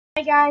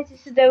Hi guys,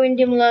 this is Owen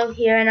Dimlow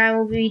here, and I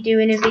will be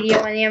doing a video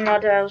on the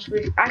Emerald Isles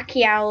with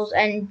Aki Owls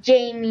and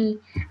Jamie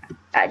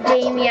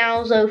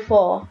Owls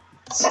 04.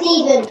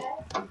 Stephen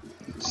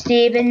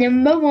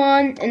number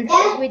 1 and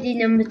Squiddy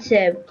number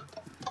 2.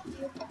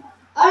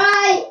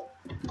 Alright!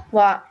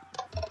 What?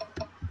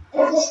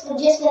 It's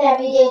just an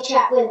everyday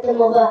chat with the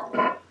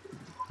mother.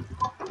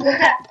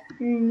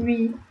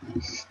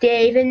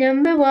 Stephen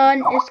number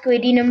 1 and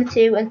Squiddy number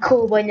 2 and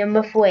Coolboy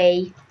number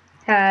 3.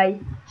 Hi.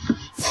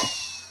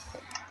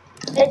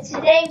 And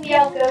today we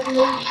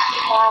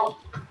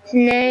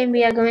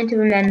are going to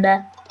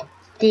remember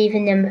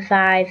Stephen number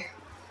 5.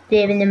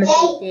 Stephen number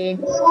 15.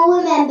 We will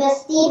remember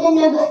Stephen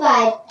number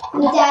 5,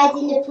 who died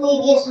in the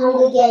previous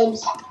Hunger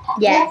Games.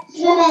 Yes.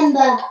 Let's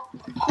remember,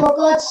 for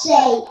God's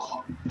sake.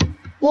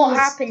 What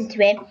happened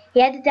to him?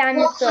 He had a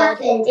diamond sword.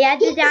 He only had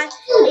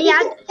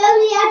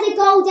a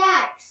gold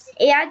axe.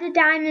 He had a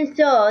diamond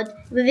sword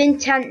with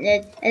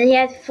enchanted, and he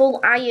had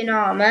full iron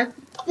armor.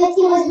 But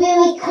he was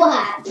really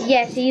crap.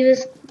 Yes, he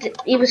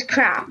was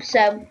crap.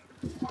 So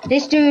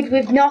this dude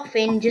with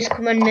nothing just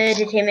come and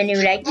murdered him, and he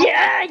was like,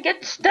 "Yeah, I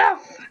get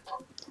stuff."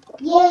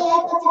 Yeah,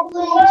 I got a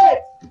good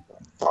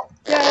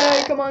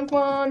Yay! Come on,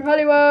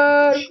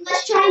 Hollywood.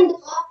 Let's try and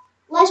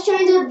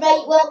do a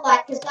great world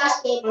like this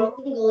last game on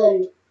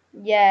England.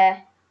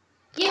 Yeah.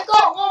 You've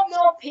got one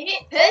more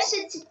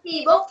person to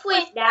team up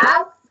with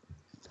now.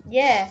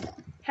 Yeah.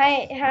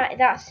 Hi,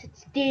 that's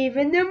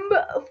Stephen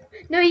number.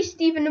 No, he's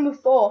Stephen number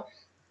 4.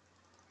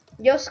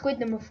 You're Squid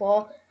number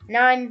 4,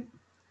 and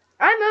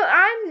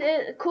I'm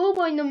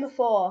Coolboy number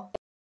 4.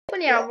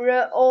 Now we're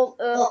at all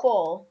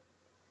 4.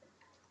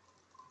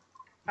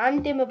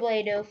 I'm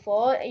Dimmerblade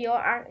 04.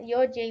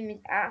 You're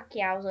Jamie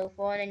Aki Owls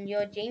 04, and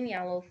you're Jamie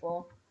Owl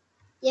 04.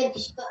 Yeah,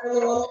 because you've got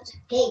only one that's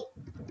pig.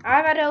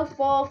 I've had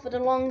 04 for the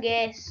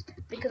longest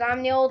because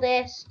I'm the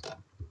oldest.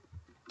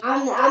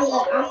 I'm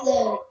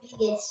the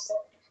biggest.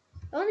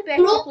 Only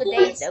been a couple of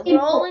days though.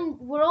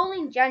 We're all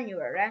in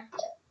January.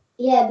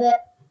 Yeah,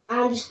 but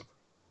I'm just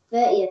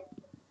 30th.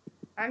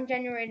 I'm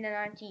January the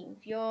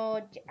 19th.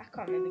 I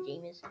can't remember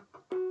Jamie's.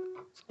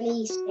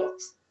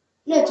 26th.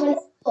 No,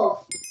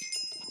 24th.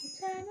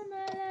 Time of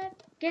my life.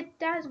 Get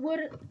that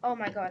wood. Oh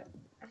my god,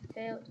 I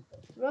failed.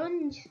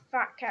 Run, you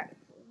fat cat.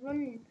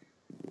 Run.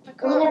 I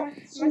can't.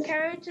 My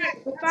character's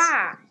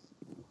fast.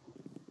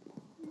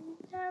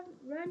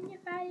 Run, you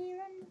fatty,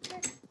 run.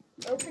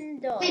 Open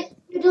the door. Wait,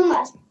 you done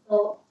that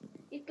before?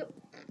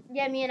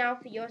 Yeah, me and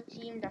Alpha, your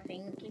teamed, I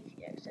think, if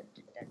you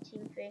accepted that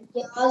team thing.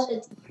 Yeah, I was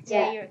with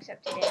Yeah, you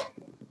accepted it.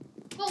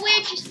 But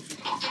we're just...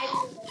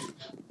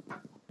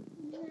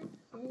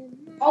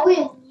 Oh, wait,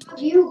 what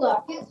do you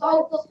got?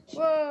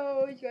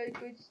 Whoa, he's got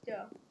good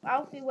stuff.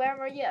 Alfie, where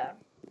are you?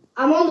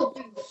 I'm on the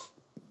booth.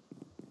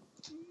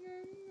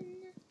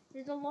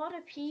 There's a lot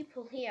of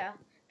people here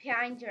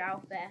behind you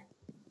out there.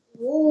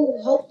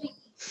 Whoa, holy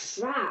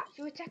crap.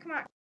 Should we check them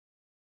out?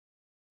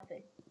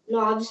 No,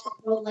 I've just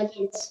got gold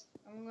leggings.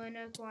 I'm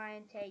gonna go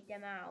and take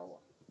them out.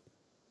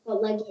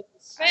 Got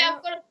leggings. Right,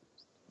 I've got a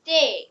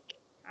stick.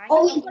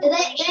 Oh, wait, they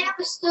have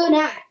a stone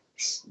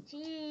axe.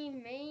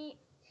 Team.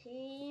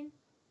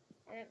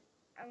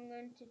 I'm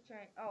going to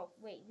try. Oh,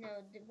 wait,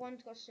 no. The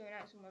one's got stone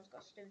axe and one's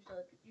got stone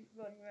sword.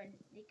 Run.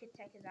 They could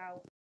take us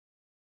out.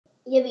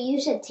 Yeah, but you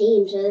said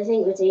team, so they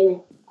think we're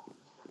teaming.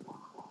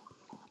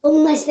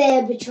 Unless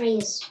they're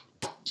betrayers.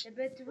 The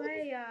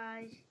betrayers.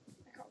 I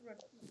can't run.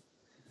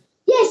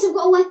 Yes, I've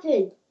got a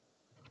weapon.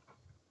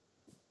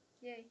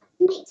 Yay.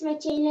 Next to my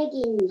chain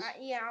leggings.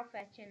 Yeah, I'll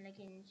fetch chain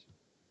leggings.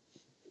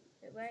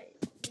 Wait,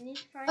 you need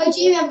to find. Oh,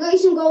 Jimmy, I've got you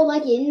some gold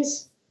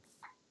leggings.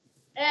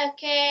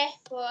 Okay,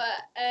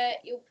 but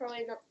you'll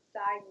probably not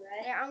die,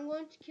 right? Yeah, I'm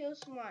going to kill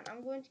someone.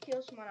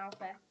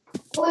 Alpha.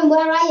 Oh, and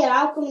where are you?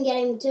 I'll come and get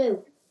him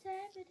too.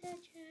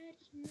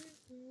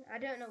 I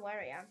don't know where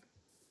I am.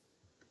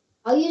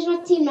 I'll use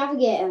my team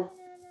navigator.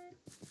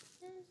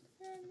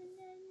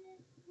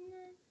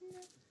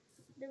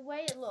 The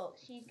way it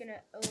looks, he's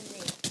gonna own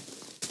me.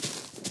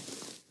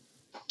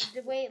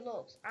 The way it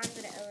looks, I'm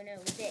gonna own him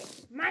with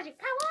this. Magic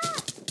power!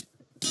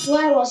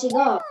 Where? What's he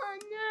got? Oh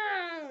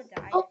no!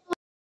 Die.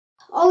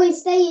 Oh,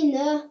 he's staying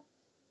there. Of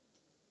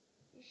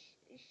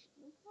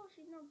course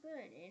he's not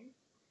burning.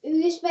 Who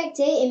you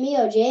spectating, me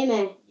or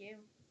Jamie? You.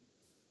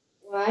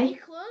 Why? Be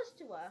close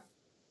to her.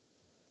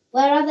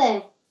 Where are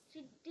they?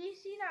 Do you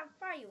see that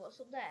fire? What's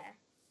up there?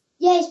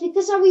 Yeah, it's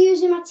because I was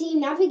using my team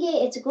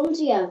navigator to come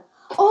to you.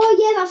 Oh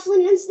yeah, that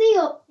flint and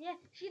steel. Yeah,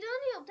 she's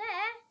only up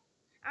there.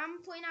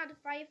 I'm putting out the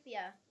fire for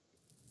you.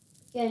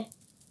 Yeah.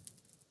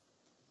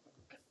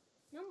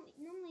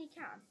 Normally you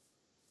can.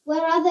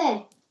 Where are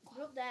they?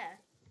 They're up there.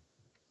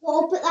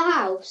 What, up at the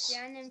house?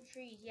 Behind them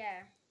trees,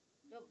 yeah.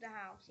 Up the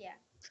house, yeah.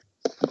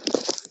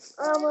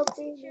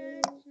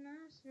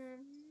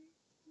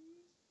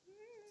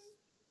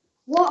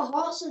 What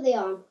horse are they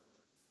on?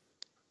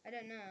 I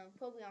don't know.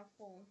 Probably on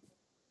 4.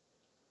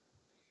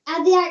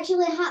 Have they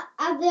actually am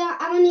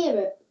I near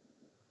it?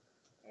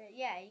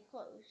 Yeah, you're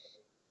close.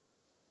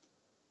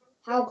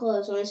 How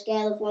close on a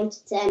scale of 1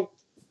 to 10?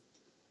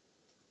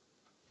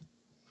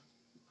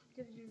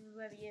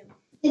 Where are you?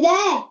 They're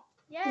there.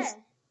 Yeah.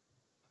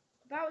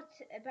 About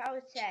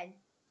 10.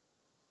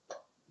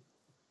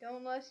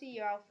 Don't let her see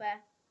you,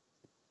 Alpha.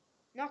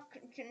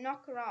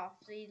 Knock her off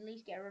so you at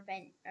least get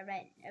revenge.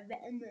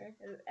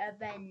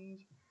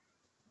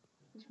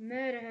 Just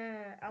murder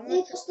her.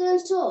 They've got stone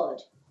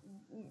sword.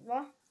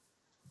 What?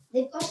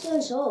 They've got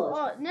stone sword.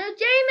 Oh no,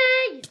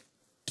 Jamie!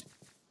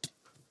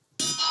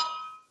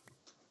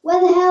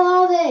 Where the hell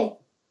are they?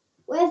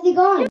 Where have they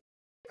gone?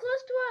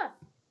 Close to her.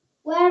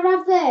 Where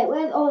have they?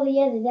 Where? Oh,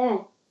 yeah, they're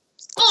there.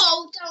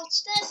 Oh,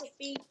 downstairs are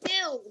being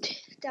killed.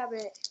 Damn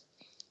it.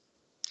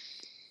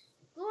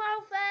 Go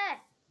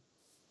Alpha!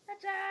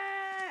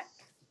 Attack!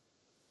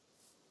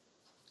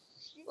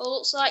 Well,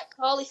 looks like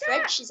Carly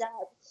French is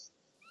out.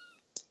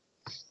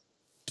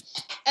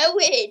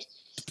 Owen!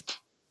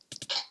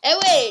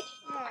 Owen!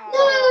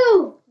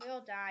 No! We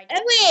all died.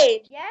 Owen!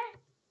 Yeah?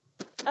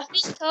 I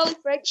think Carly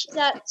French is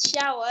out the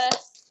shower.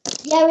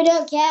 Yeah, we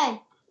don't care.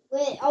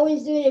 We're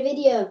always doing a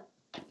video.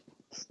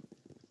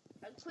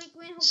 Quick,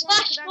 go in hub 1.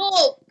 Slash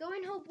hub! Go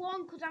in hub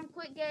 1 because I'm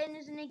quick getting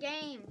us in a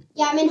game.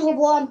 Yeah, I'm in hub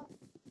 1.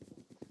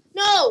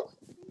 No!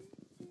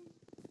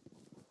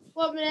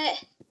 1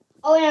 minute.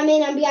 Oh, and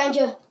I'm behind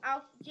you.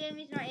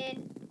 Jamie's not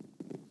in.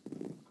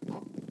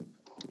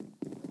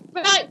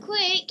 Right,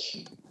 quick!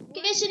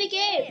 Get us in a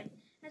game.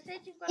 I said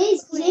you've got to be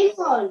He's quick. in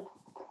one.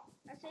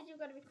 I said you've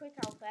got to be quick,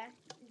 Alpha.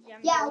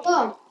 Yeah, hold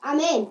on. I'm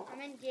in.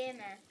 I'm in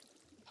Jamie.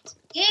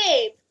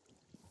 Game!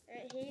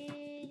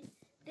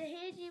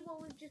 Here's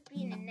what we've just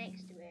been in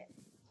next to it.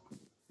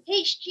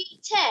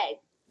 HG10. I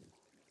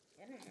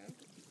don't know.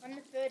 On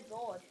the 3rd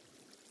board.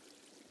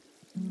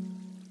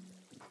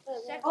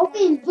 Second Owen,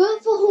 one.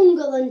 vote for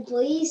Hungerland,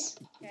 please.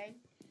 Okay.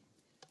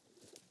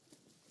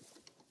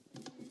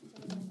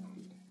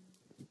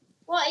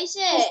 What is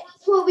it?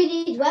 That's what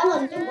we did well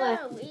on, didn't we?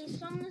 No,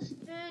 it's on the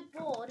 3rd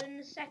board and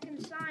the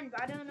 2nd sign,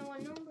 but I don't know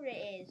what number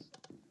it is.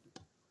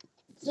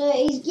 So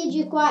he's gives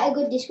you quite a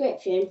good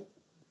description.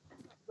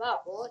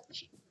 That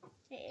much.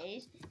 It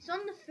is. It's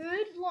on the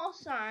 3rd lot of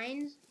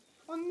signs.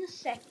 On the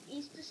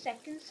it's the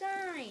 2nd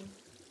sign.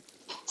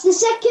 It's the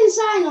 2nd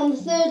sign on the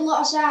 3rd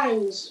lot of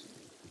signs.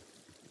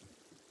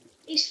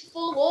 It's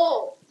full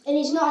up. And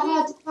it's not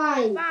hard to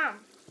find. Bam.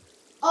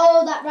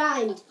 Oh, that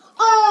rhymed.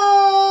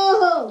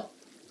 Oh!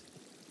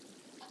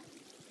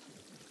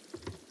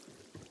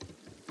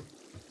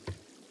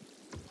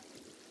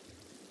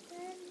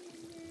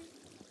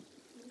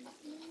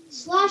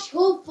 Slash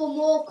hub for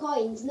more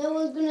coins. No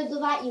one's gonna do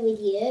that, you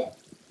idiot.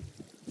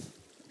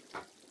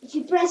 If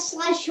you press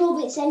slash hub,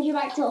 it sends you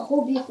back to a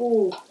hub, you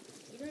fool.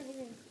 You don't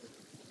even...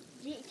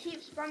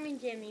 Keep spamming,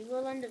 Jimmy.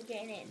 We'll end up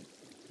getting in.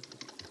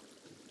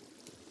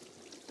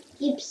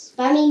 Keep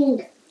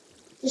spamming.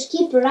 Just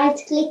keep right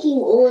clicking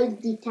all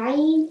the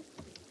time.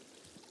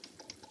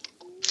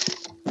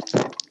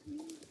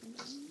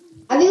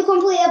 Have you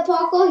completed a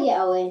parkour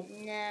yet, Owen?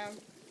 No.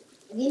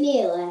 Have you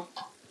nearly?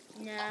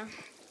 No.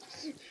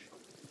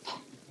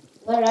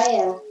 Where are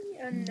you?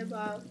 And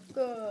about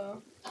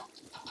go.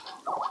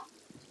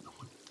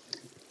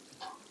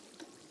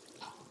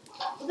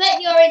 I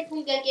bet you're in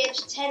Hunger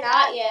Games 10,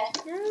 aren't you?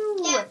 No.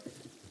 Yeah.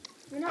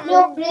 We're not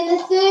No, we're in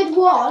the 3rd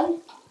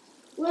one.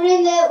 We're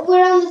on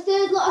the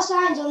 3rd lot of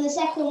signs on the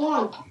 2nd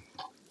one.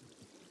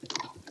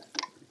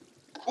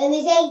 And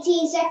there's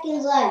 18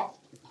 seconds left.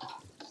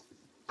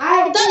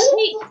 That's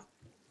me.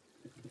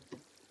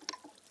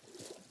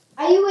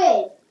 Are you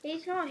in?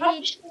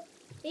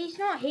 He's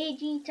not here,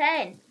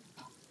 G10.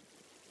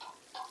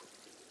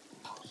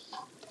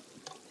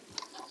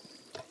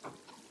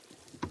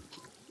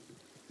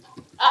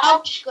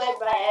 I'm just going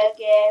right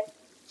again.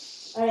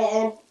 Alright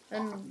then.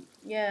 And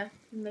yeah,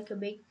 make a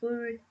big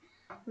food.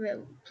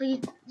 Well,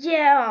 please,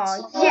 yeah,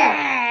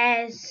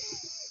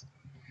 yes.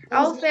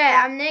 Alpha,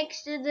 I'm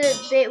next to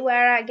the bit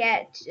where I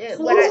get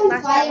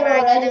last time where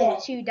I get them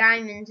 2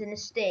 diamonds and a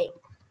stick.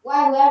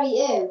 Why, where are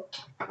you?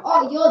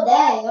 Oh, you're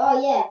there.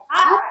 Oh, yeah.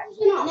 How come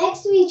you're not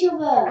next to each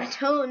other? I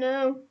don't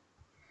know.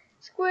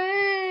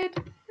 Squid.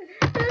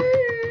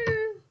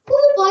 Oh,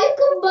 boy,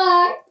 come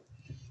back.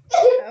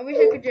 I wish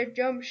I could just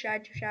jump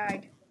side to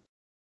side.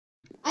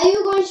 Are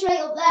you going straight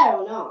up there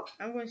or not?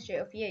 I'm going straight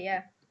up here,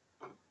 yeah.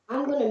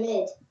 I'm going to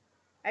mid.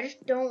 I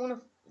just don't want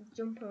to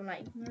jump on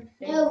like nothing.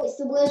 No, it's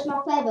the worst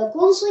map ever.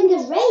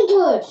 Gunslinger's very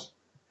good.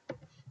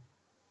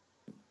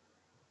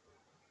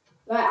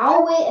 Right,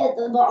 I'll wait at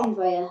the bottom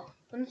for you.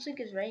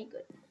 Gunslinger's very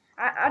good.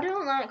 I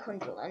don't like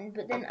Hungerland,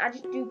 but then I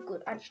just did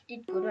good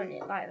on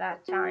it like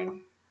that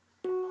time.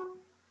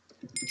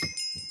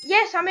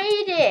 Yes, I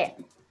made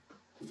it.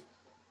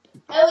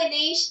 Oh, and are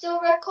you still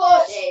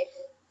recording?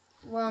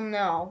 Well,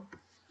 no.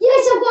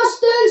 Yes, I've got a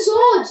stone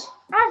sword.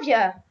 Have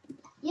you?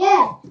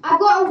 Yeah, I've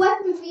got a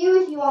weapon for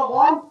you if you want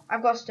one.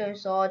 I've got a stone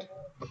sword.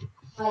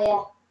 Oh,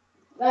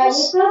 yeah. Right,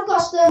 we've both got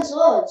stone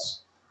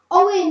swords.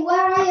 Owen, where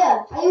are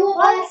you? Are you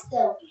up there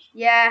still?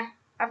 Yeah,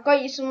 I've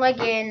got you some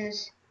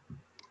leggings.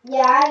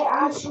 Yeah,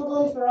 I'm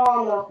struggling for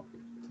armor.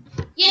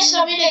 Yes,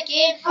 I'm in a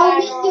game. I'll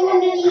meet you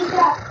underneath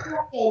that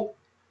fucking.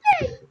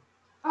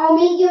 I'll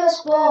meet you at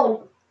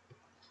spawn.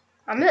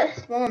 I'm at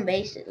spawn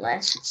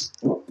basically.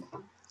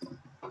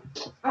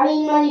 I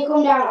mean, when you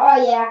come down, oh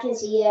yeah, I can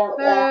see you up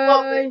there.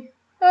 Hey.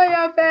 Hi,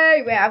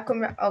 Alfie. Wait, I've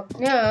come. Oh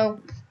no.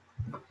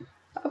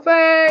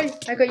 Alfie,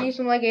 I got you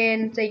some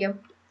leggings. There you go.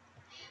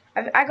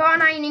 I got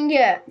an iron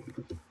ingot.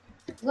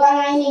 You got an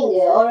iron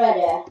ingot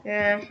already?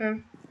 Yeah.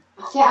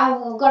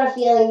 I've got a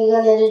feeling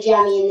you're gonna do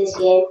jammy in this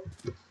game.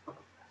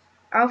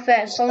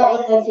 Alfie,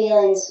 follow me. Them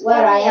feelings.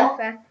 Where are you?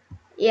 Alfie.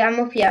 Yeah, I'm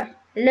up here.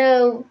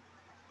 Hello.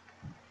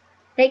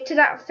 Take to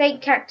that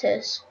fake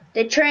cactus.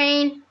 The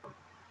train.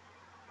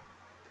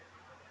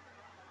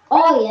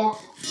 Oh yeah.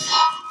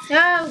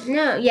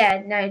 No,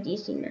 yeah, no, do you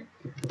see me?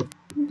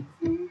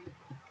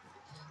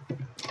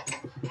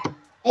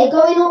 Are you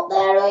going up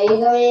there or are you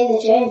going in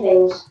the train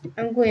things?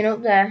 I'm going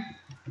up there.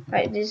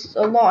 Like, there's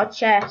a lot of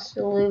chests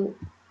to loot.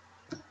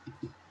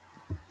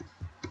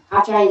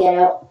 I'll try and get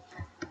up.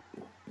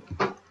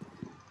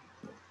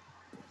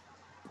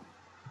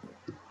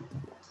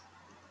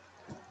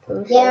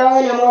 Yeah,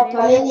 Owen, I'm up.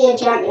 I'm in the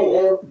enchantment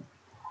room.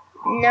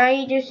 Now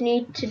you just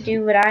need to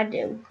do what I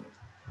do.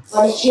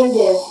 What did you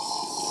do?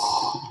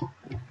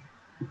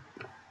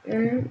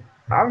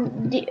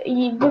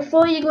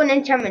 Before you go on an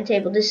enchantment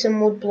table, there's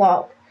some wood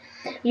block.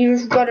 You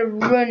just gotta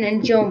run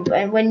and jump,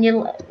 and when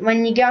you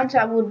get onto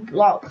that wood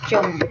block,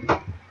 jump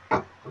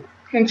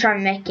and try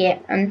and make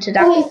it onto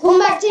that. Owen, come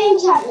back to the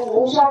enchantment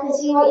room so I can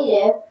see what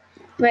you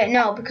do. Wait,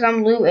 no, because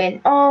I'm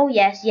looting. Oh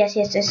yes,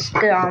 there's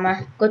good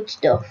armor, good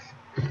stuff.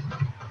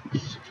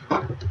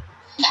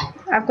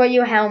 I've got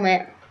your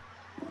helmet.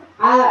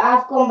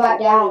 I've gone back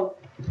down.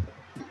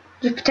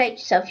 Just protect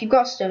yourself. You've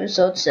got stone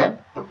sword, so.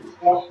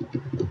 Yeah.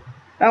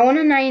 I want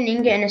an iron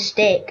ingot and a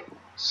stick.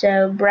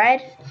 So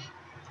bread.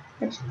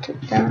 Let's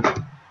take that.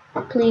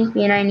 Please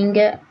be an iron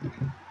ingot.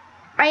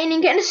 Iron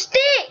ingot and a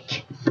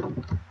stick.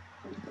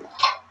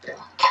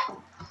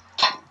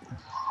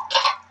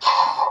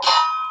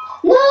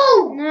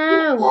 No.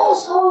 No.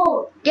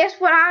 Asshole. Guess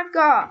what I've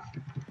got?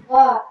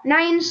 What? An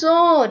iron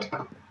sword.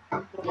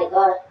 Oh my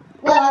god.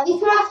 Well, have you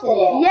crafted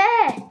it?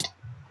 Yeah.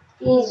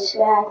 Jesus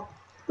Christ.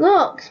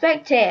 Look,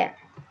 spectate.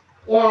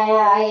 Yeah,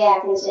 I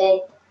can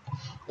see.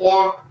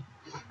 Yeah.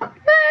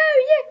 Oh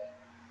yeah.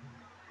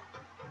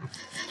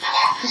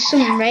 There's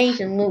some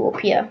amazing loot up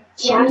here.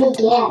 Jammy,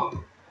 yeah.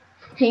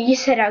 You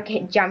said I'll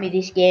get jammy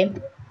this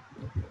game.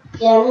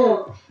 Yeah, I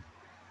know.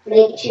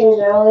 Predictions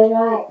are always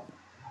right.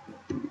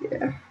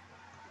 Yeah.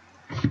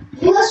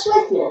 Have you got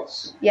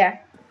swiftness? Yeah.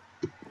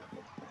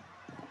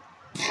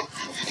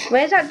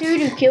 Where's that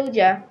dude who killed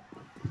you?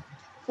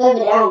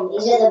 Further down,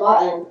 he's at the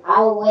bottom.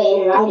 I was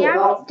waiting around the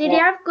bottom. Did he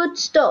have good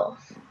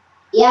stuff?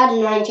 He had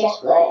an iron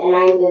chestplate and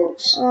iron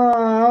boots.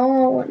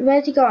 Oh,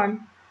 where's he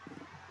gone?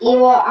 I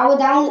was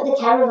down at the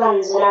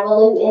caravans and I was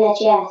looting a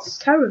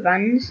chest.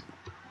 Caravans?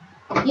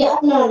 Yeah,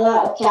 no,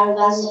 not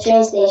caravans, the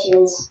train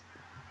stations.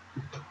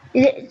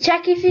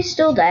 Check if he's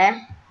still there.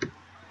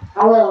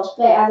 I will,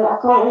 but I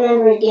can't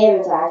remember his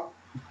game tag.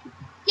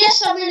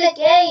 Yes, I'm in a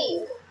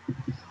game.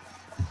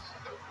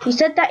 You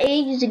said that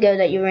ages ago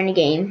that you were in a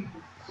game.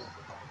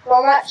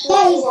 Well, actually,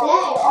 Yeah, he's there.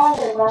 Oh,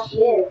 no, that's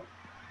you.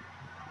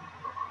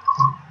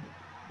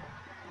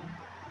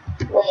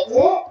 Wait, is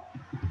it?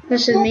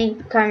 This is me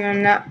climbing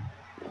on that.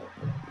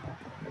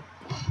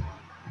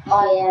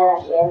 Oh, yeah,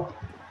 that's you.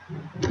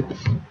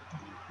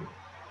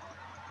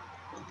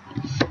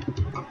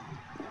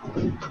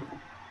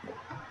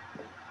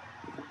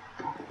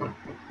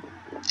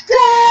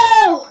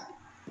 go!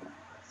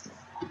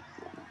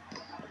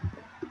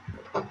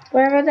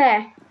 Where are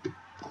they?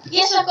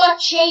 Yes, I've got a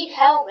chain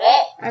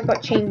helmet. I've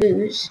got chain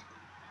boots.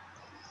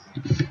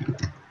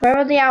 Where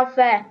are they out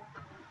there?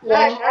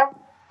 Yeah.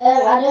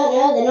 I don't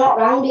know, they're not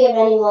round here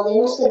anymore, they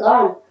must have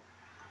gone.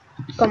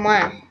 Come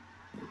where? I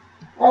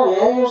don't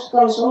know, they must have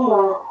gone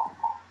somewhere.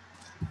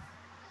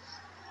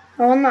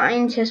 I want that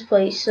iron chest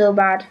plate so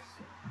bad.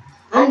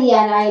 And he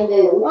had iron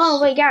boots.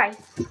 Oh, wait, guy.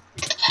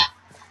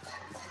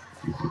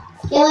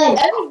 Kill him.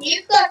 Oh,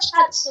 you've got a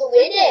chance of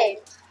winning.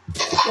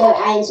 Look,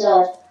 iron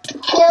sword.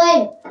 Kill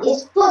him.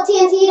 He's put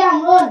TNT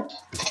down, run.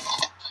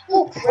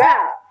 Oh,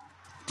 crap.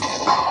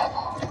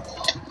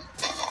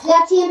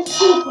 That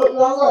TNT put you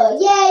on low.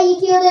 Yeah, you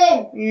killed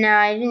him. Nah,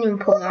 I didn't even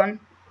put on.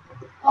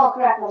 Oh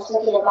crap, I'm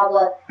stuck in a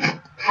cobweb.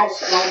 I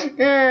just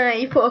died.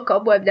 You put a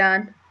cobweb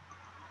down.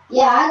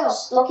 Yeah, I got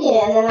stuck in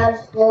it and then I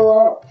just blew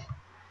up.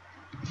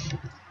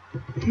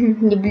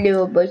 You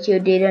blew up, but you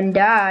didn't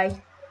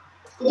die.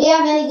 Did he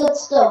have any good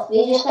stuff?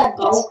 He just had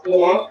gold in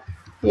it.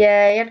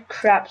 Yeah, he had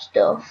crap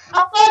stuff.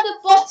 I found the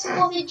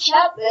bottom of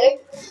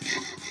enchantment.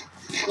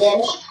 Yeah,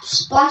 just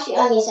splash it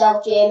on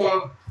yourself,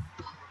 Jamie.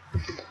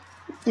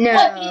 What, you No.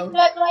 don't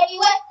like any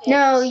weapons?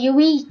 No, you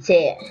eat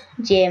it,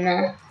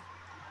 Jamie.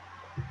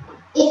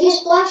 If you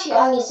splash it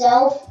on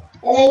yourself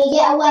and then you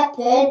get a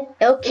weapon,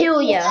 It'll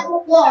kill you.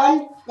 level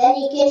 1, then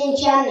you can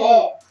enchant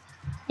it.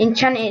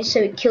 Enchant it so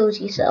it kills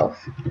yourself.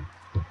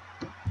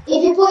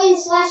 If you put in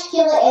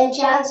 /kill it, it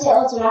enchants it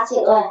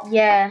automatically.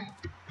 Yeah.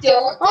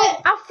 Don't.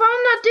 Oh, I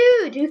found that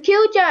dude who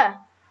killed you.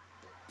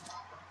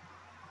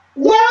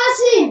 Yeah,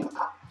 that's him.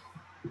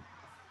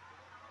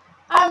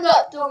 I'm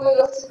not dumb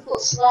enough to put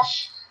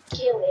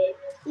 /kill in.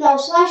 No,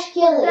 slash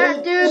kill.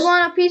 That dude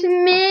want a piece of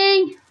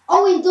me.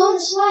 Oh, he don't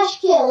slash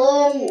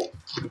kill.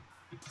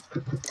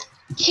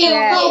 Kill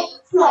Yeah. me.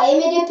 Not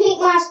him. He pick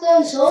my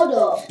stone sword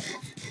up.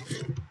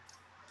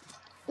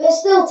 But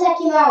still take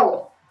him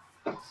out.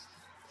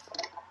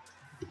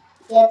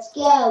 Let's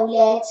go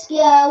alone. Let's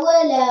go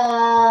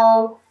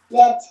alone.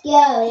 Let's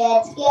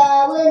go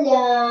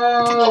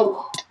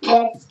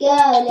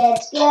alone.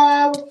 Let's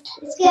go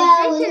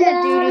You're thinking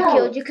the dude who alone.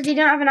 killed you because you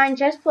don't have an iron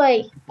chest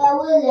plate.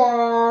 Go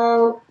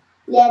alone.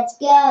 Let's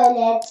go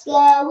alone. That's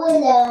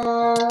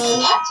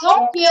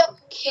not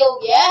kill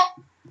you.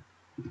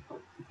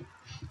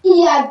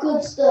 Yeah,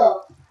 good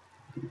stuff.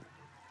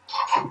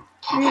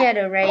 Yeah,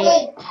 the rate.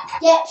 Wait,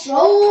 get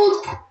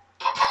trolled.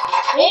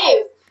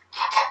 Ew.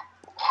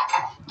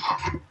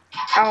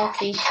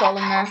 Alfie's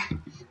trolling there.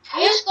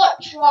 You just got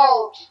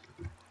trolled.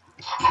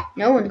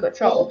 No one's got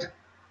trolled.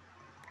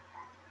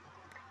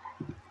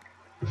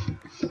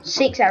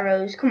 6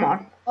 arrows, come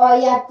on. Oh,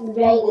 you have to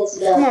break this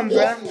stuff. Come on, bro.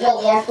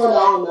 Yeah, good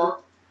armor.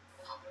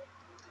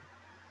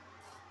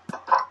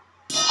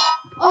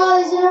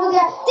 Oh, there's another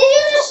guy. Did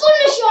you just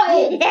thunder shot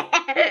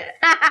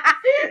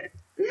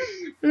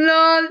him?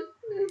 Lol.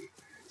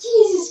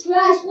 Jesus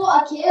Christ,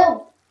 what a kill.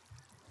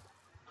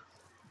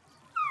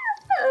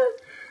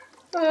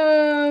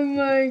 Oh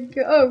my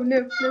god. Oh no,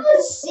 That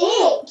was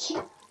sick.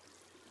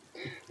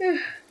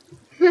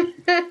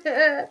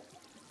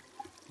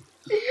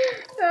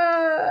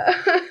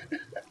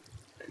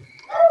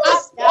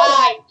 I've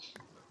died.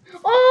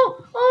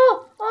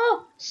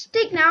 Oh,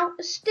 stick now,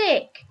 a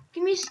stick.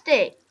 Give me a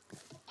stick.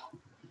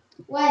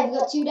 Wait, we've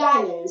got 2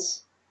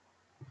 diamonds.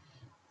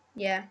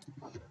 Yeah.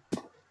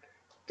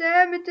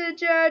 Damn it, the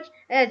judge.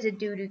 There's a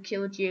dude who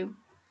killed you.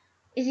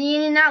 Is he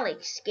in an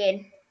Alex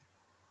skin?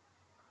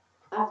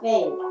 I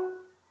think.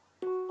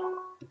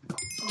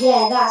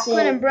 Yeah, that's Come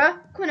on it. in, bruh.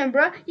 Come on in,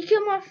 bruh. You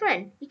killed my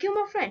friend. You killed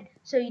my friend.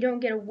 So you don't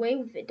get away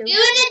with it, don't You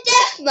you? in a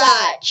death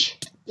match.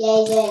 Yeah,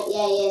 he's in.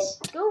 Yeah, he is.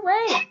 Go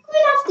away.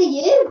 Coming after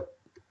you.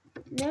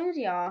 No,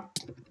 they are.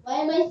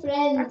 Why, my I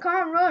friend?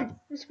 can't run.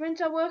 The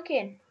sprints are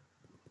working.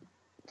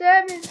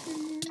 Damn it.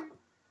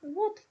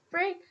 What the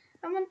frick?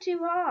 I'm on 2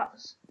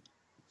 hearts.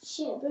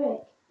 Shit, brick.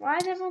 Why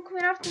is everyone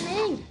coming after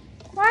me?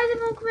 Why is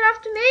everyone coming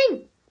after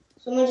me?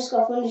 Someone just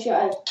got thunder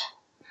shot.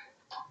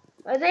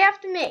 Are they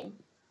after me?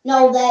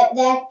 No,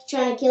 they're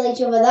trying to kill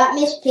each other. That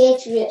Miss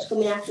Patriot's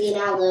coming after you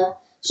now, though.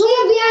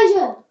 Someone behind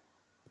you.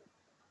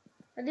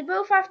 Are they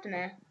both after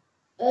me?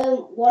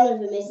 One of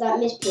them is that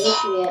Miss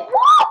Patriot.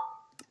 What?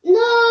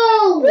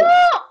 No!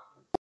 What?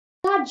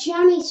 That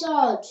jammy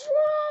sword.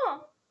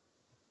 What?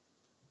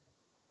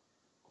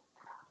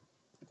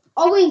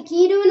 Owen, can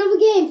you do another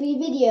game for your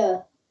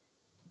video?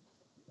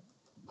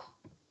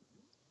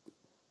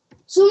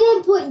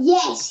 Someone put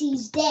yes,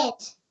 he's dead.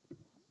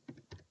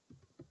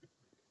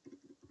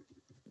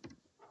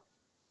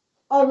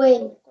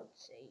 Owen, For God's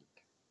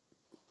sake.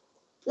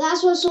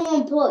 that's what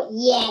someone put.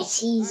 Yes,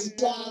 he's I know.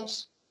 dead.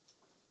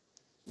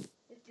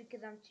 It's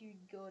because I'm too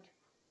good.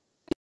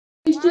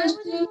 He's Why just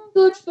would too everyone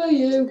good come for after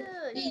you. me?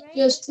 He's Right?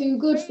 just too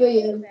good Right, for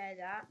you. unfair,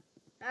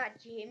 that.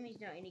 Jimmy's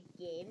not in a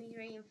game. He's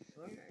right in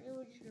front. He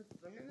was just in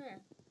front of me.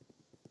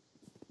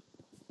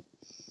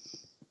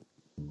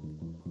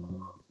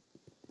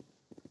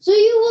 So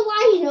you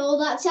were lying all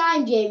that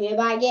time, Jamie,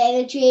 about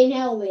getting a chain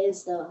helmet and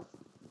stuff?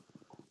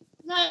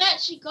 No, I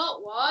actually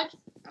got one.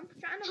 I'm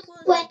trying to close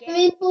When the you're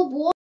game. in pub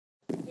one?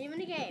 Are you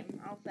in a game,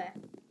 Alpha?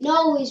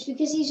 No, it's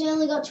because he's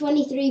only got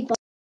 23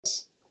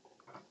 points.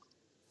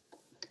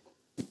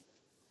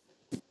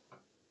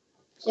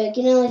 So it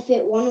can only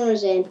fit one of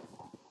us in.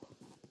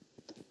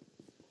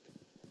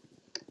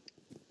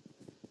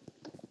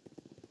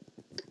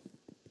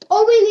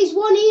 Oh, wait, there's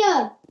one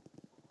here.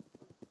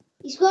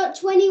 He's got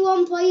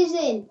 21 players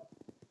in.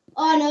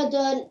 Oh, no,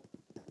 don't.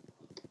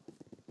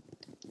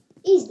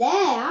 He's there.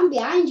 I'm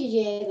behind you,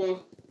 Jamie.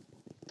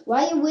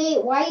 Why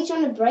are you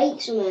trying to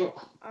break something?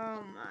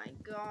 Oh my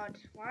god.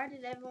 Why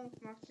did everyone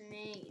come after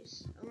me? It's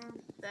so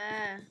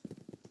unfair.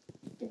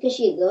 Because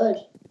you're good.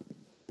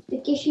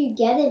 Because you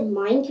get in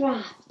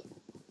Minecraft.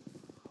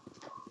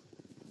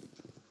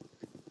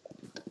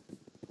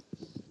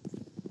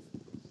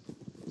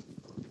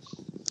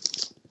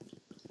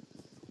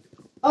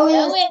 Oh,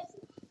 yeah.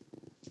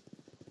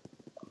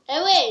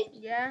 Owen,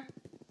 Yeah?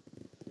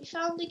 we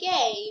found a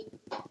game.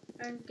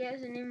 And get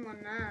us an in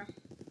one now.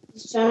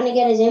 He's trying to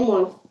get us in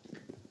one.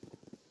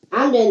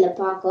 I'm doing the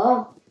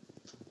parkour.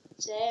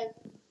 Same.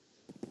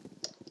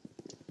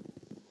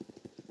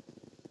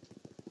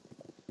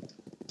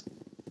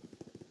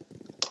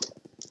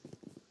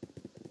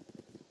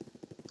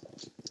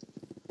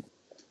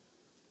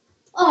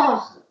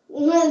 Oh,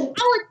 man.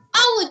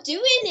 I was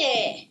doing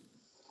it.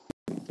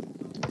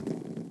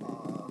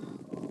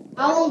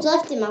 How long's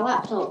left in my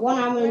laptop? 1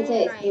 hour and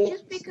 33 Right, minutes.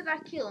 just because I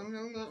kill him,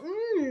 I'm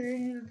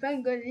like,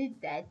 thank God he's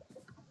dead.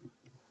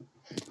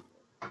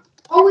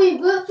 Oh, we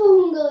vote for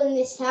Hungerland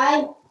this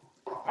time.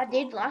 I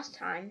did last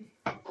time.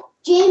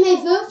 Jamie,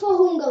 vote for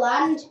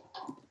Hungerland.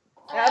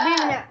 I'll be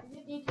in that.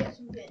 I need to get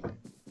something.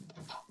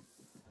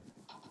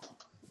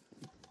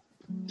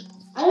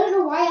 I I don't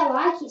know why I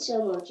like it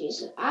so much.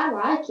 I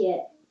like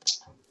it.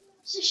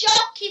 It's a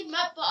shocking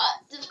map, but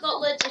they've got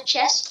loads of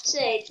chests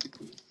in.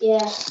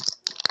 Yeah.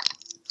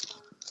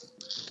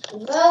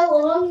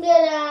 Well, Hunger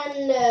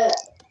and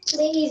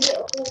please,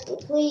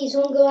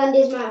 Hungerland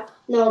is my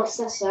no, 'cause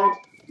that's sad.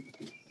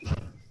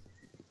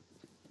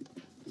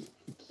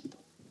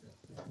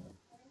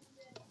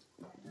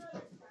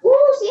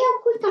 Ooh, see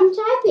how quick I'm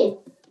typing.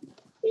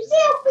 You see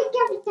how quick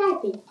I'm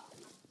typing?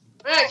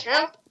 Right,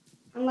 now.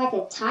 I'm like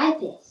a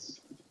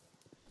typist.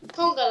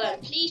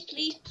 Hungerland, please,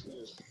 please,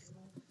 please.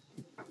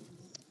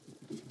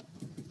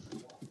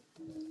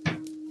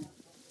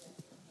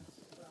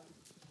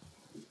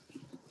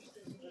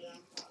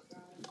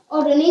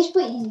 Oh, they need to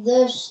put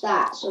the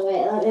stats. So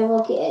wait, let me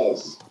look it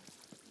is.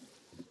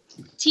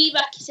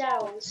 T-Backy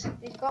sounds.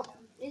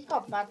 He's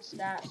got bad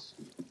stats.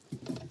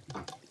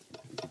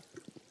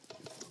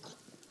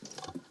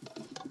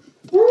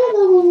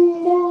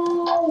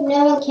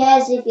 No one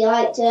cares if you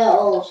like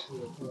turtles.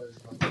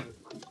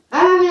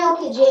 I'm having a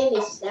look at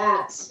Jamie's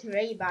stats.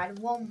 3 bad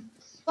ones.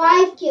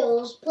 5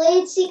 kills,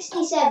 played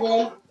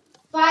 67,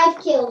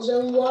 5 kills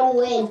and 1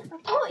 win. I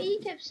thought he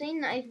kept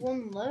saying that he's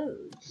won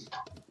loads.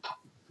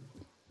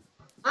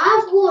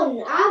 I've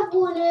won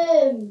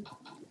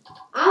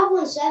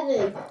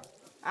 7.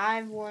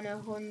 I've won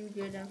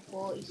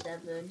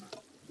 147.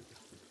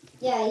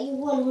 Yeah, you've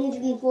won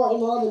 140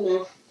 more than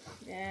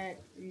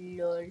me.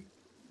 Lol.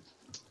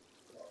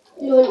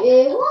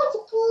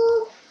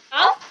 Wonderful.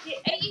 Are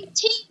you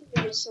teaming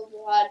with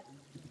someone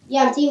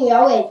Yeah, I'm teaming with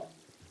Owen.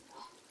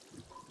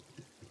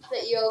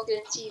 that you're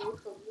going to team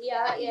with me,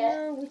 aren't you?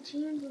 No, we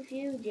teamed with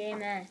you,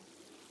 Jamie.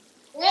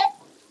 Yeah.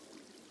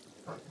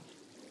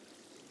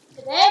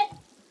 Today?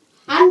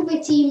 And we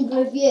teamed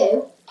with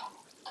you.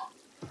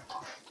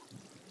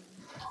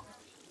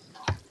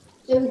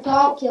 So we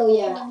can't kill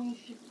you.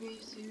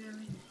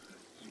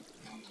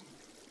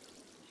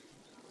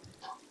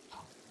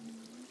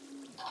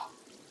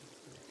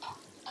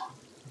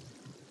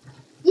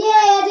 Yeah,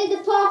 I did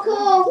the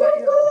parkour.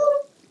 Woo-hoo.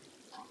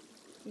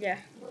 Yeah.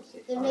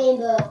 The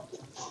rainbow.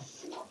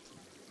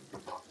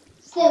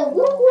 Still,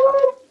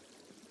 woo-hoo.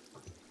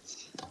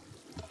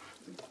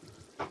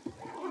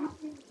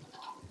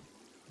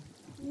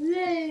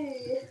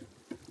 Yay.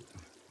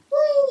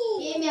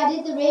 Jamie, I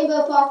did the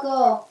rainbow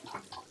parkour.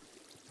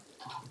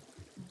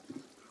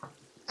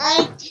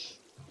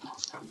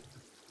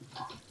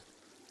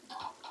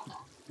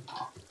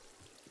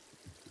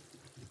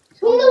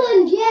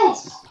 Sunderland,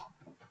 yes.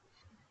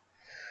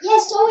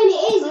 Yes, Owen,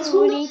 it is. It's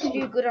We need to Sunderland.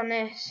 do good on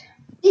this.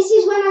 This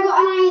is when I got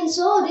an iron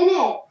sword, isn't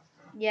it?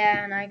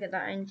 Yeah, and I got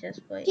that in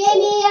chest plate. Jamie,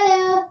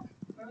 hello.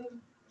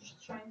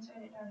 Just try and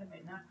turn it down a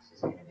bit now, 'cause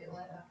it's getting a bit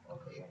later. I'll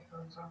put your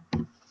headphones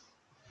on.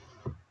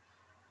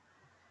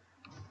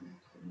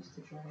 Used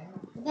to try it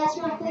out. The best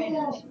map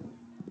ever.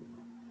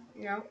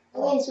 No.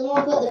 Owen,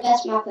 someone put the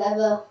best map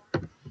ever.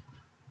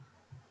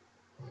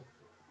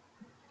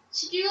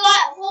 So do you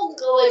like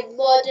Hunger in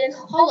modern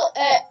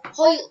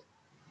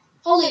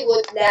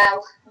Hollywood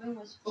now? I think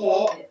it's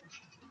Yeah.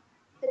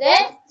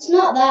 Today? It's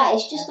not that,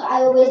 it's just that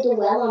I always do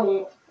well on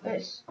it.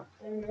 It's,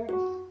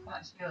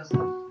 That's yours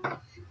then. I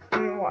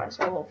don't know what it's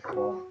all up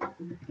for.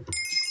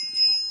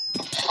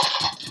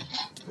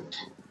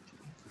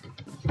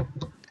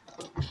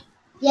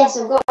 Yes,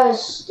 I've got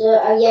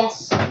a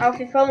yes.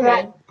 Alfie, follow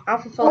Right. me.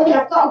 Alfie, follow Owen, me.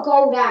 I've got a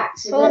gold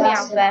axe. Follow me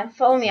out there.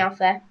 Follow me out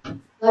there.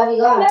 Where have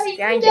you gone? Where are you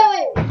Behind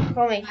going?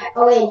 Follow me.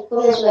 Owen,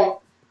 come this way.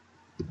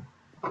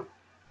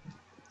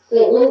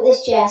 Wait, loot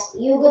this chest.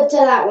 You go to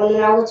that one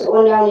and I'll go to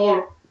one down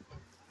here.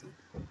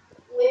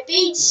 We're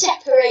being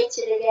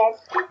separated again.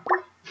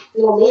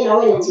 No, me and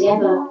Owen are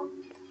together.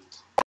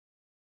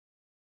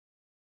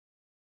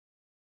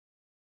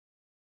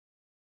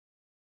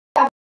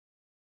 I've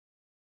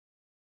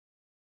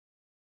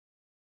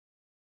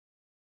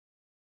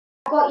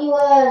got you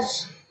a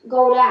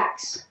gold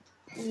axe.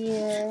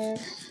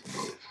 Yes.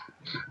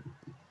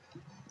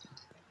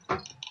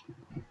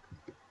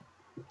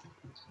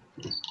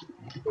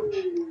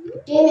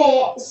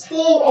 Jimmy,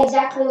 stay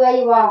exactly where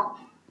you are.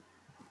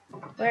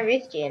 Where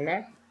is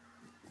Jamie?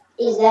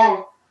 He's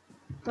there.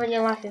 When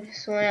you're laughing for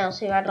someone else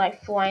who had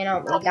like flying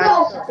out with No,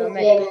 dinosaurs on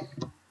me. Jamie.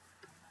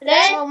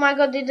 Today? Oh my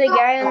god, there's a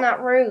guy on that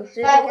roof.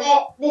 Right,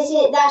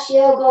 wait, that's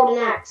your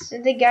golden axe.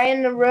 There's a guy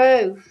on the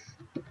roof.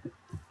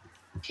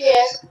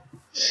 Cheers.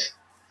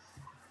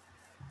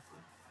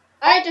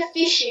 I had a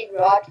fishing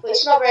rod, but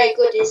it's not very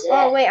good, is it?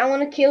 Oh wait, I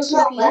want to kill some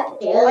Not people.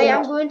 left, yeah. Wait,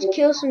 I'm going to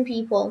kill some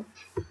people.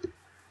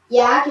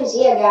 Yeah, I can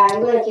see a guy.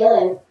 I'm gonna kill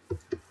him.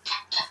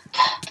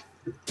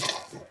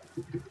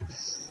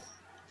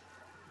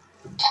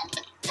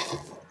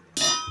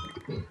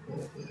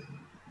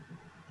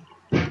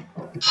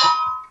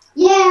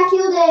 Yeah, I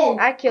killed him.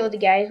 I killed the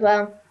guy as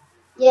well.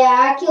 Yeah,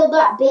 I killed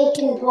that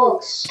bacon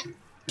pugs.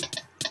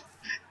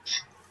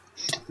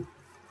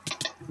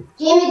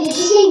 Jamie, did you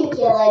see me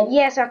kill him?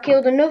 Yes, I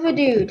killed another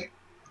dude.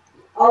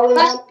 Oh, we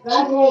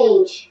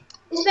rampage.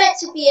 It's meant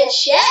to be a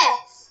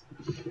chef.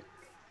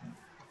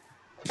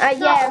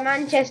 Yeah,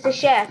 Manchester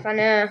chef, I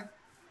know.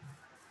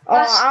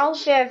 Oh,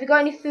 Alfie, have you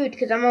got any food?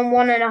 Because I'm on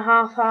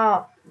 1.5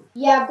 heart.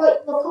 Yeah, I've got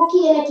a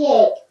cookie and a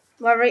cake.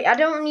 Well, right, I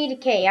don't need a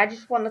cake. I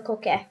just want a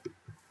cookie.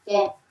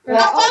 Yeah. I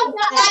found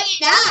that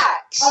iron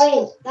axe.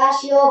 Oh,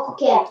 that's your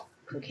cookie.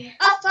 Cookie.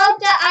 I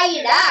found that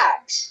iron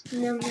axe.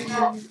 No.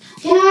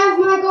 Can I have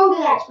my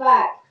golden axe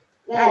back?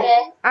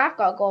 Yeah. I've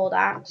got a gold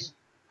axe.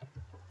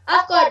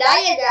 I've got an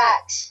iron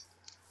axe.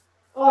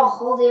 Oh,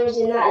 all there is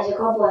in that is a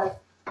cobweb.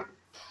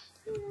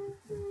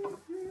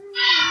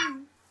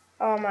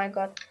 Oh my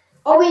god.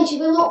 Owen, should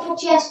we look for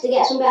chests to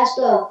get some better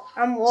stuff?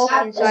 I'm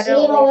walking, so I I've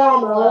don't. zero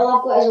armor. All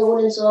I've got is a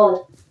wooden sword.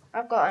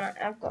 I've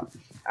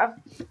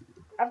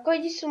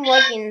got you some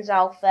leggings,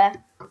 Alfie.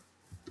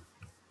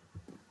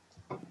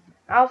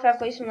 Alfie, I've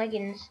got you some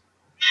leggings.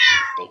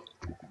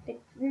 There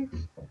you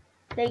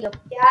go.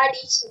 Yeah, I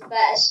need some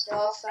better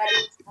stuff. I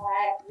need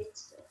everything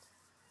stuff.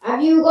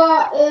 Have you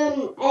got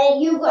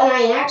you've got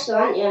an iron axe, though,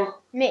 haven't you?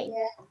 Me?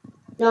 Yeah.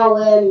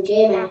 No,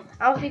 Jamie.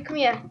 Alfie, come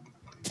here.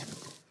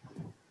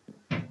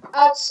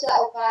 I'll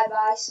settle by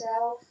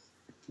myself.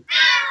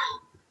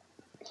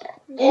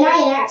 An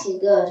iron axe is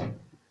good.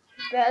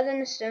 Better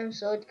than a stone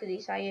sword because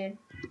it's iron.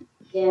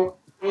 Yeah.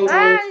 Iron.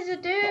 There's a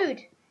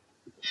dude.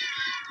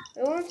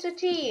 Who wants a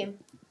team?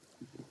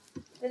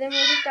 But then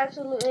we'll just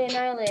absolutely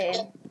annihilate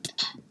him.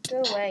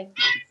 Go away.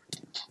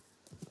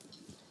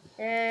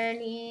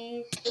 And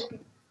he's...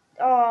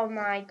 Oh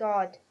my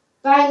god.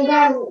 Bang,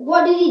 bang.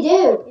 What did he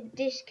do? It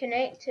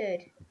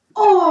disconnected.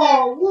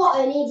 Oh, what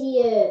an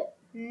idiot.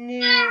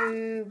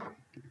 Noob.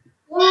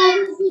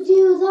 Why did he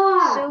do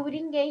that? So we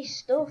didn't get his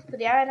stuff, but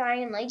they had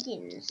iron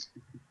leggings.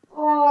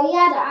 Oh, he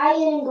had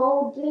iron and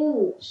gold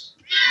boots.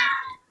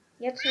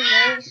 He had some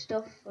great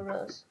stuff for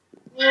us.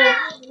 Oh,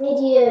 an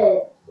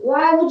idiot.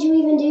 Why would you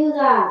even do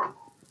that?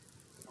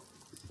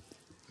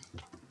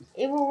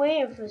 He was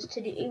waiting for us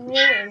to do. He was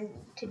waiting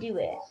to do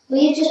it.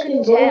 We've just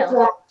been tell.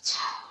 bullcrapped.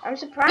 I'm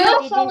surprised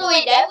You're he didn't.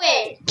 following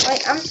Owen.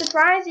 Like, I'm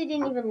surprised he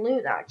didn't even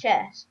loot that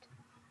chest.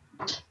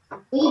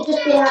 We've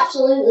just been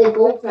absolutely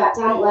bullcrapped,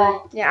 haven't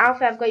we? Yeah,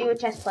 Alfie, I've got you a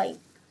chest plate.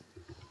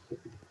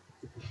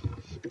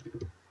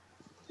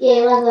 Yeah,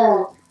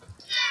 leather.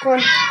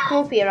 Come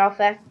up here,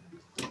 Alfie.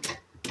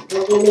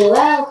 Looking me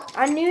well.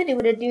 I knew they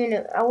would have done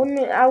it. I wouldn't.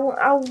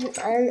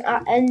 And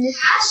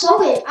I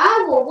saw it.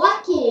 I was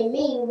whacking him.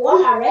 Me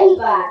won a raid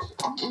badge.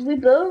 we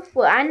both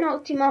were. I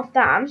knocked him off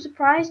that. I'm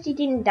surprised he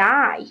didn't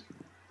die.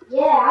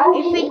 Yeah, I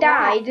If he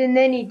died and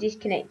then he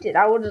disconnected,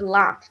 I would have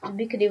laughed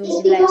because he was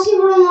It's left. because he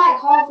was on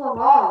like half a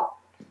heart.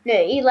 No,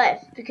 he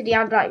left because he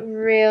had like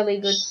really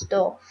good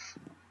stuff.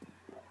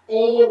 And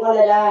he didn't want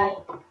to die.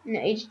 No,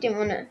 he just didn't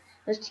want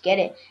us to get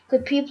it.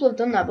 Because people have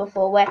done that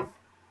before, where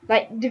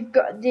like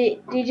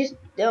they just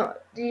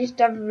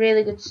have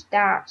really good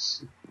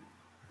stats.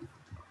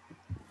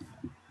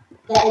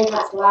 Then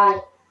that's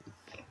why.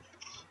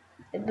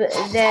 But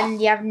then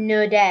you have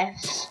no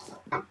deaths.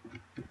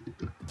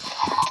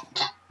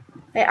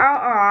 Like,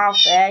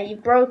 Alfie, you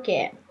broke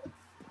it.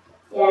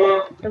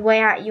 Yeah. The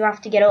way out, you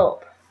have to get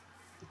up.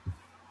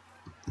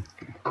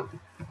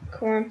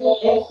 Come on.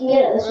 Yeah, you can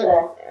get it this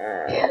way.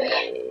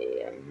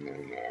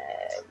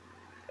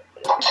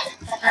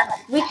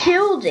 We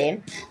killed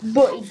him,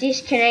 but he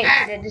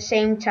disconnected at the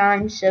same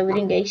time, so we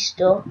didn't get his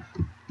stuff.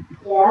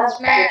 Yeah, that's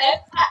good.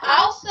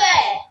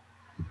 Alfie.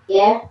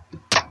 Yeah.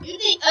 You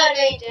think I'm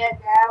dead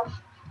now?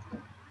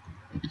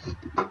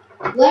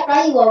 Where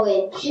are you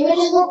going? Should we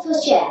just look for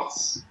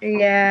chests?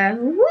 Yeah.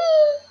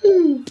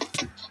 Whee!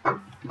 I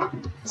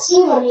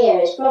see one here.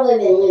 It's probably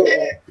been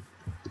looted.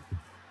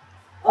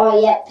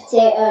 Oh yeah,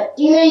 potato.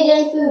 Do you need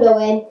any food,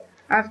 Owen?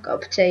 I've got a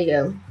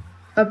potato.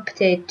 A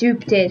potato, 2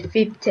 potatoes,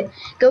 3 potatoes.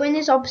 Go in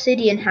this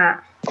obsidian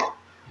hat.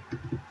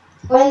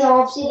 We're in the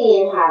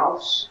obsidian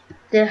house.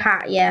 The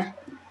hat, yeah.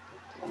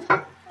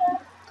 Come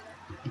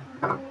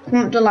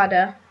up the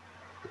ladder.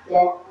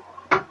 Yeah.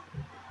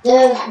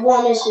 There's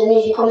one as soon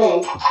as you come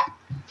in.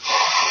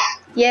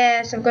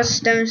 Yes, I've got a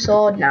stone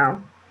sword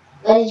now.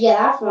 Where did you get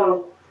that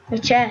from? A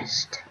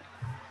chest.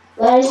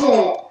 Where is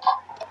it?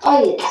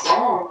 Oh, it's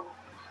there.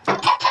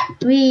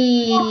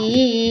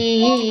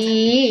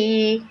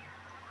 Wee.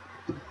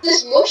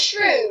 There's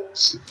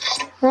mushrooms.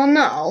 Well,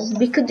 no,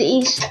 because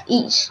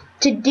it's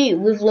to do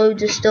with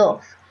loads of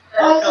stuff.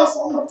 Oh, yes,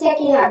 I'm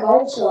taking that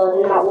gold sword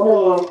and that wooden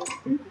one.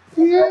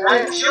 No.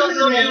 I'm sure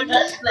you'll do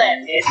just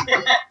splendid.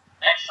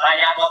 Let's find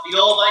out what the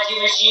almighty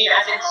machine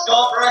has in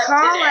store for us today.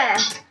 Carla,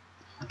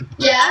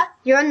 Yeah.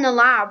 you're in the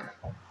lab.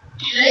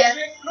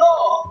 Electric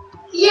floor.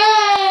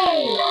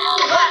 Yay!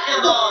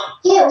 Whack-a-mole.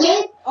 Yeah,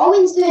 wait.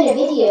 Owen's doing a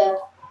video.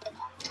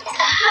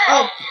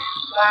 Oh,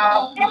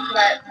 Wow.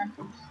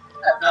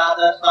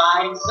 Another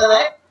fine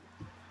select.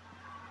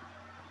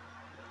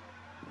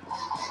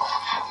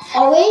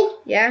 Owen?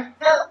 yeah.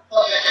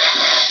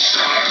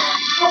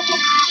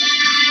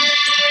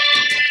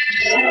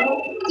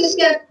 Just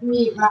get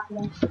meat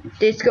wrapping.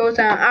 This goes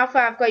down. Alpha,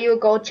 I've got you a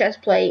gold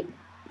chest plate.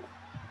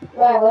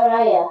 Right, where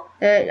are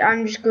you?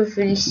 I'm just going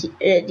through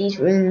these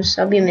rooms.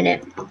 I'll be a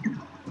minute.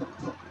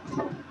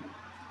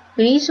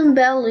 We need some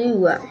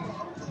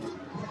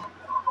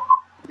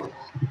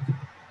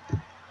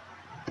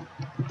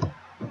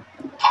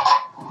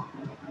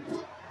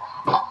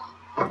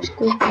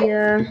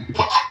Scorpio.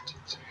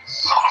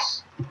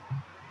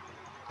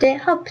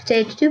 Hot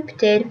potato, 2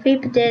 potato, 3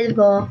 potato,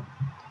 4.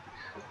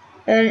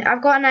 And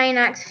I've got an iron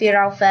axe for you,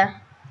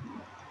 Alpha.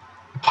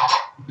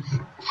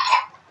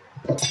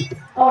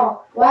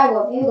 Oh, why?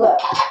 What have you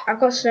got? I've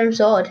got some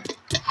sword.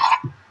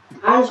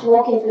 I'm just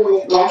walking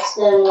through this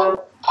western one.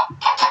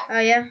 Oh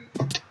yeah?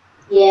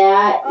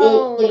 Yeah,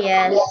 Oh you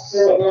yes. get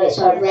through it though, it's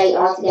like very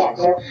hard to get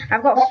through.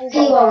 I've got full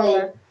gold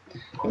armor.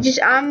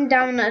 I'm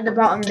down at the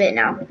bottom bit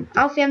now.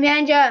 Alfie, I'm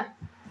behind you.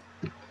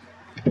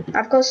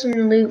 I've got some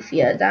loot for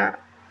you. That.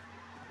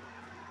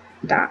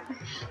 There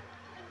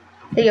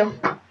you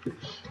go.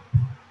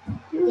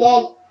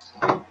 Yeah.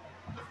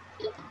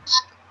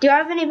 Do you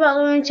have any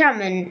bottle of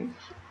enchantment?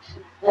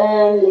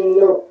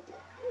 No.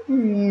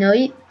 No.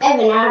 I have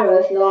an arrow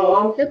if you want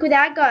one. Look what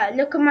I got.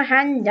 Look at my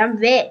hand. I'm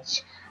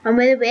rich. I'm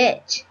with a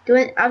witch.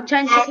 I'm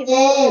trying to chuck it.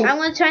 I'm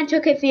gonna try and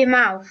chuck it for your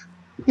mouth.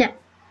 No.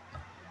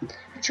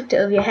 I chucked it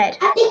over your head.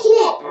 I'm picking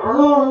it.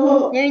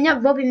 Oh. No, you're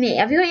not robbing me.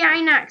 Have you got your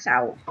iron axe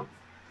out?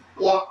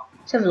 Yeah.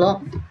 Let's have a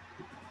look.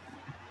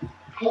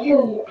 I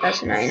do.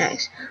 That's an iron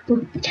axe.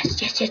 Ooh,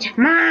 yes.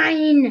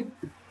 Mine!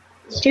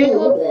 Should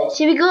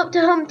we go up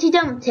to Humpty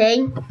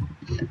Dumpty?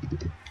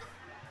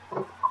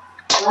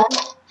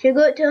 What? Should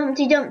we go up to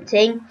Humpty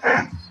Dumpty?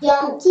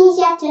 Dumpty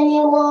sat on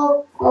the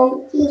wall.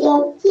 Humpty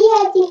Dumpty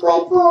had a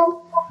great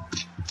fall.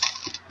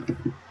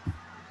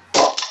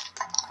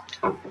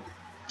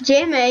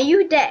 Jamie, are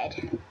you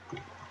dead?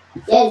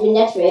 Yeah, he's been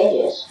dead for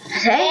ages.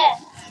 Hey?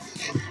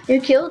 Who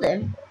killed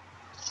him?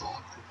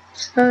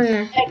 Oh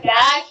yeah. A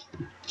guy.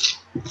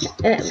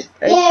 Yeah,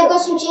 I've got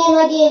some chain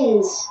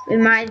leggings. It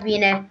might have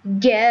been a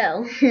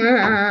girl.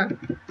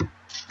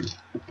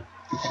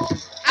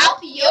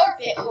 Alfie, you're a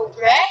bit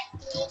hungry.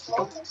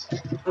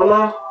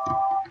 Mama.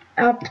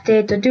 Oh,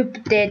 potato, 2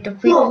 potato,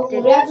 3 No,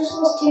 potato. we have just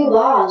lost 2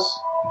 bars.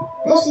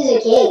 Plus there's a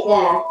cake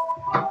there.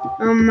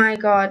 Oh my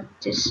god,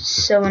 this is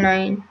so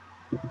annoying.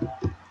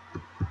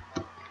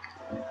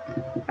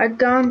 I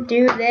can't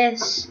do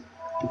this.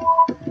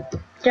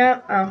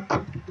 Jump. Oh.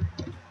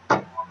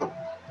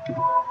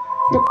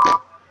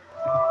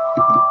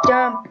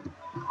 Jump.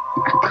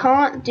 I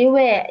can't do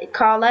it,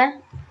 Carla.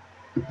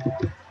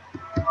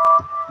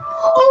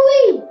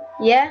 Oh wait!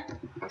 Yeah?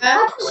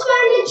 I just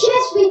found a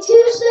chest with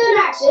 2 stone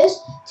axes,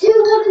 2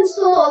 wooden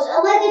swords,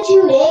 a leather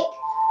tunic,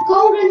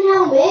 golden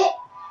helmet.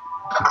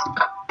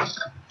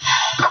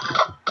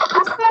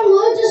 I found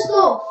loads of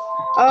stuff.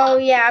 Oh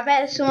yeah, I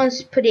bet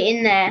someone's put it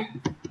in there.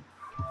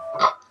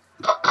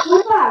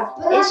 Yeah,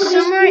 but that's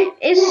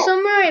Is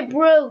somewhere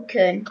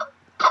broken?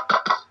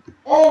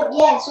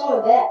 Yeah, some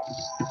of it.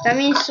 That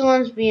means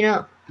someone's been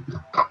up.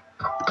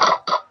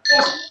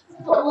 Yes,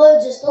 put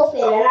loads of stuff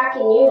in and I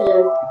can use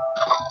them.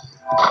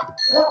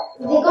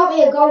 They got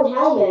me a gold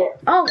helmet.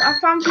 Oh, I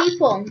found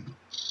people.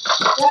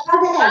 Where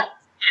are they?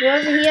 They're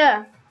over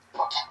here.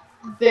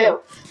 Boo.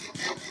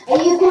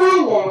 Are you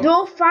behind me? They're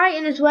all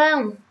fighting as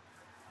well.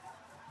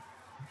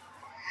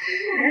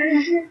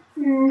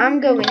 I'm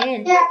going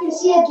in. Yeah, I can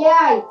see a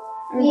guy.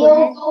 I'm The going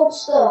old in. gold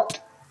stuff.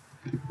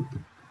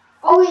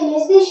 Owen,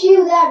 is this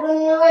you there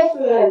running away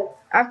from him?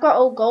 I've got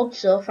all gold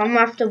stuff. I'm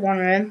after one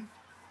of them.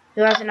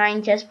 Who has an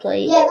iron chest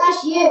plate? Yeah,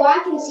 that's you. I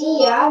can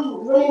see you.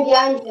 I'm running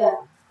behind you.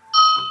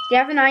 Do you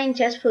have an iron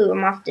chest plate?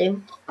 I'm after.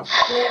 Yeah,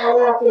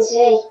 I can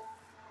see.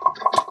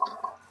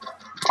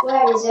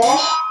 Where is it?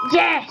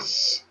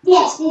 Yes!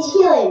 Yes, he's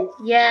healing.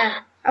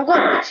 Yeah. I've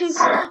got 2.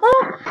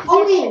 Oh!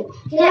 Owen,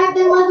 can I have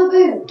them leather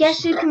boots?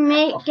 Guess who can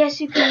make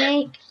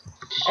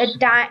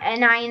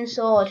an iron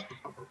sword?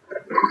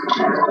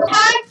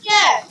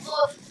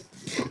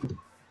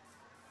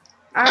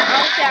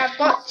 I've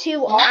got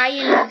 2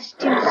 iron, 2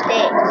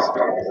 sticks.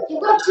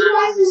 You've got 2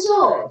 iron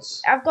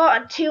swords? I've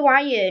got 2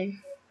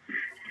 iron.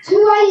 2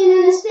 iron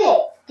and a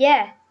stick?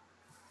 Yeah.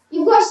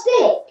 You've got a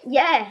stick?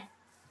 Yeah.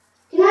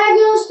 Can I have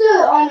your stick?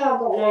 Oh no, I've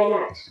got an iron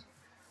axe.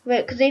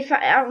 Wait, because if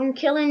I'm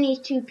killing these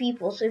 2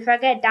 people, so if I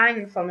get a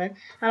diamond from them,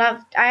 I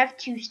have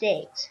 2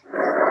 sticks.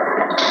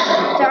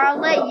 So I'll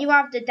let you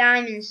have the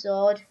diamond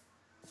sword.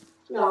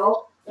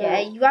 No. Yeah,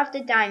 you have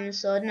the diamond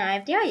sword and I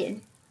have the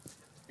iron.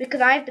 Because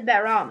I have the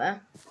better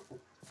armor.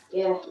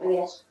 Yeah, I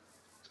guess.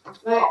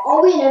 Right,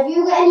 Owen, have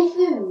you got any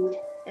food?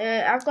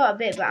 I've got a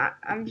bit, but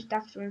I'm just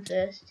after him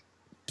first.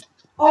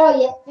 Oh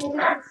yeah, I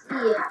think I can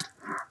see it.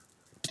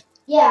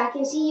 Yeah, I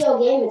can see your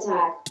gamer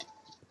tag.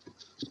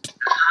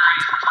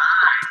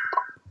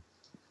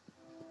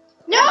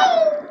 No!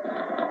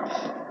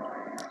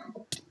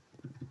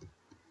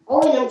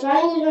 Owen, I'm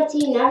trying to use my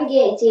team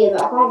navigator to you,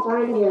 but I can't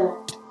find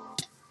you.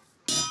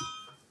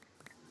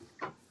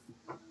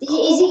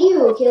 Is it you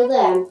who killed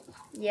them?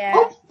 Yeah.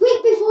 Oh,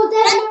 quick before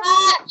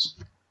deathmatch!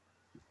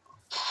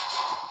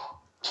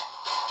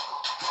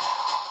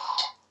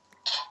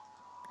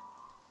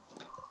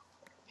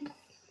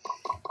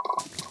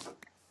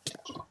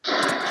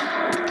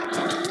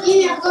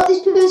 Jimmy, I've got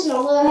this person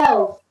on low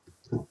health.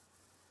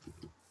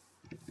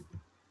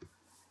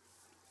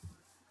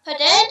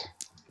 Pardon?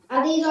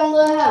 Are these on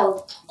low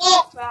health?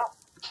 Oh, well.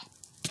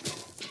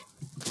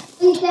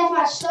 Please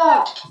deathmatch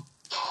start.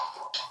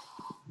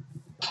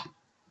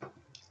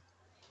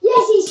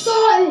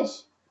 started.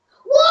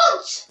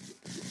 What?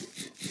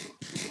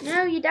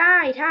 No, you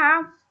died.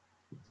 How?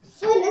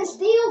 Flint and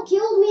Steel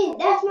killed me in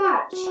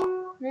deathmatch.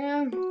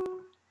 No.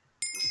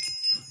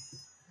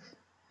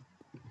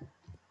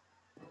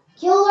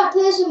 Kill that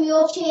person with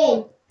your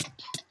chain.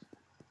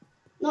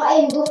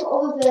 Not him, go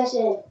for other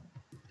person.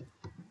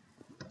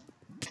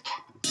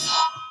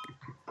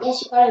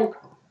 Yes, you got him.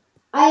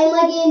 Iron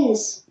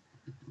leggings.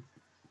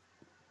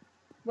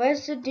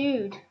 Where's the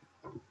dude?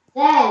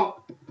 There.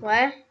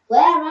 Where?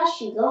 Where has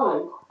she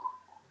gone?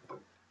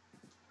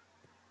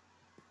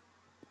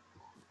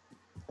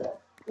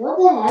 What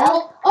the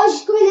hell? Oh,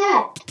 she's coming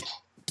there.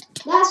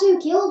 That's who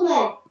killed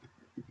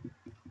me.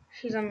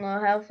 She's on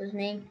low health as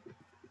me.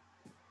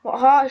 What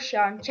heart is she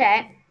on?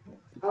 Check.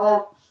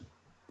 Oh.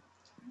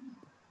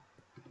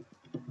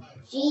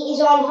 She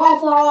is on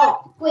half a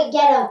heart. Quick,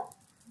 get her.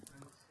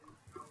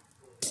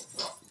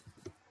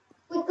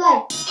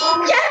 Quickly.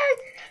 Check!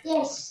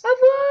 Yes. I've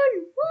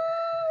won!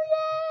 Woo!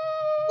 Yay!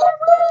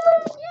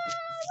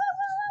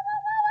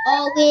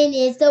 All win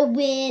is the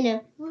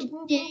winner.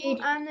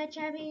 I'm the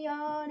champion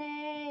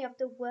of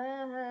the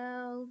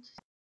world.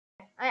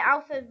 Alright,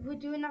 Alpha, we're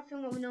doing that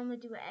thing what we normally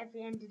do at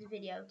every end of the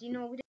video. Do you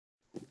know what we do?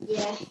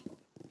 Yeah.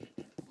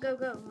 Go,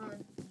 go. Oh,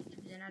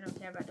 then I don't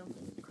care about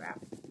dumping crap.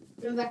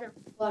 Go, Go. go.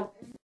 One.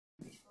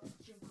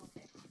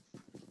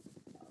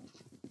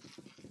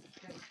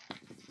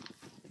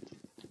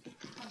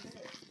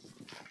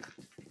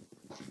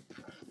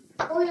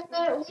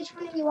 Oh, which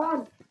one are you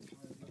on?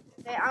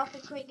 Hey, Alpha,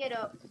 quick, get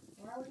up.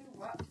 Well, you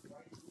what?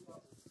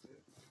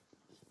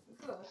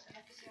 Because I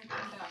have to see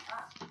anything like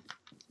that.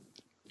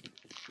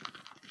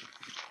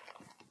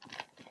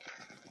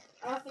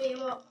 Alpha, you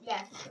up?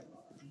 Yeah.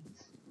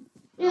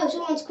 No,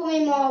 someone's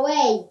coming my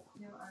way.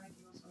 No, I think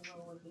you also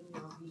roll in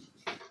your beach.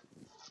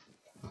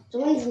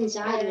 Someone's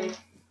inside me.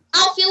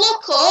 Alfie,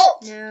 look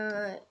up.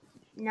 No,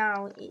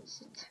 now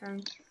it's a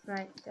time to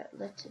write that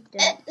letter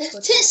down. To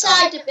the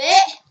side a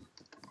bit.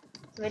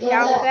 Ready,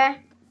 Yeah. Alpha?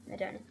 I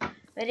don't know.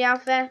 Ready,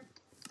 Alpha?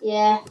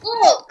 Yeah.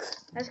 Look.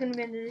 That's going to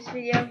be the end of this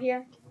video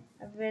here.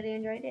 I've really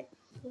enjoyed it.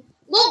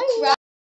 Look, right.